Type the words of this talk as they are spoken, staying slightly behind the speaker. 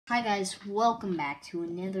Hi guys, welcome back to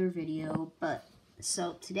another video.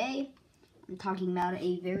 So today I'm talking about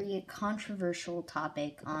a very controversial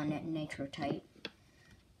topic on Nitrotype.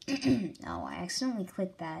 Oh, I accidentally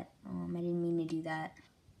clicked that. I didn't mean to do that.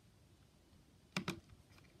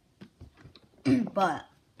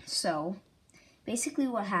 So basically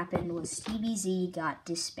what happened was TBZ got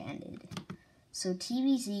disbanded. So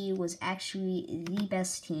TBZ was actually the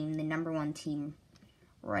best team, the #1 team,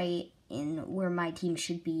 right in where my team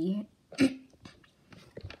should be.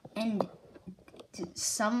 And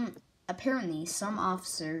apparently some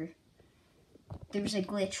officer, there was a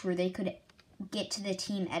glitch where they could get to the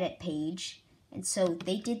team edit page, and so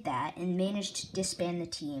they did that and managed to disband the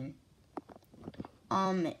team.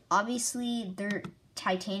 Obviously their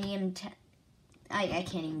Titanium, I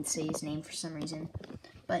can't even say his name for some reason,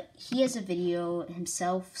 but he has a video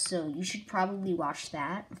himself, so you should probably watch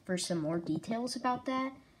that for some more details about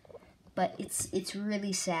that. But it's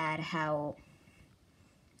really sad how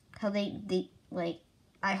they like,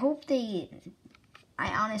 I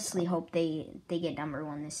honestly hope they get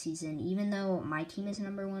 #1 this season, even though my team is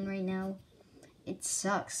 #1 right now. It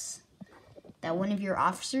sucks that one of your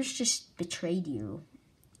officers just betrayed you.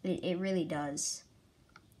 It really does.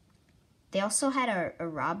 They also had a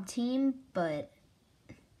rob team, but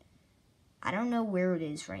I don't know where it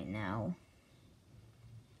is right now.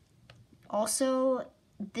 Also,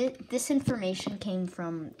 this information came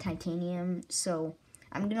from Titanium, so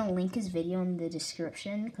I'm going to link his video in the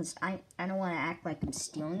description, because I don't want to act like I'm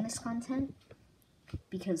stealing this content,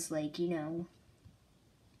 because, like, you know,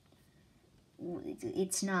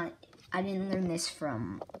 it's not, I didn't learn this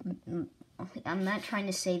from, I'm not trying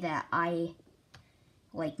to say that I,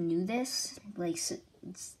 like, knew this, like,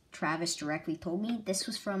 Travis directly told me. This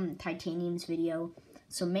was from Titanium's video,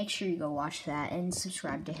 so make sure you go watch that and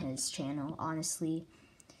subscribe to his channel. Honestly,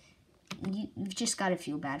 you've just got to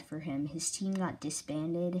feel bad for him. His team got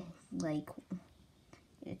disbanded. Like,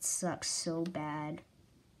 it sucks so bad.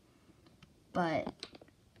 But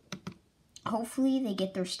hopefully they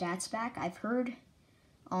get their stats back. I've heard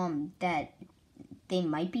that they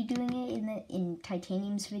might be doing it in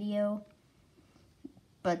Titanium's video.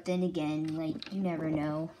 But then again, like, you never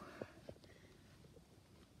know.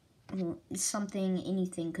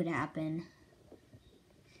 Anything could happen.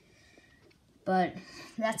 But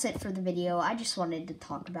that's it for the video. I just wanted to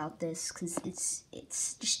talk about this because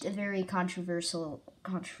it's just a very controversial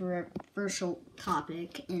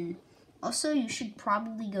topic. And also, you should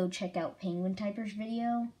probably go check out Penguin Typer's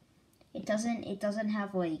video. It doesn't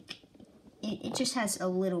have, like, it just has a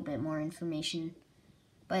little bit more information.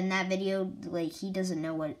 But in that video, like, he doesn't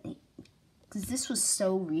know what, because this was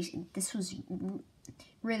so recent. This was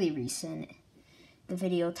really recent, the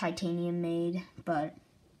video Titanium made. But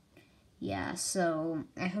yeah, so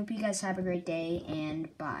I hope you guys have a great day,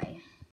 and bye.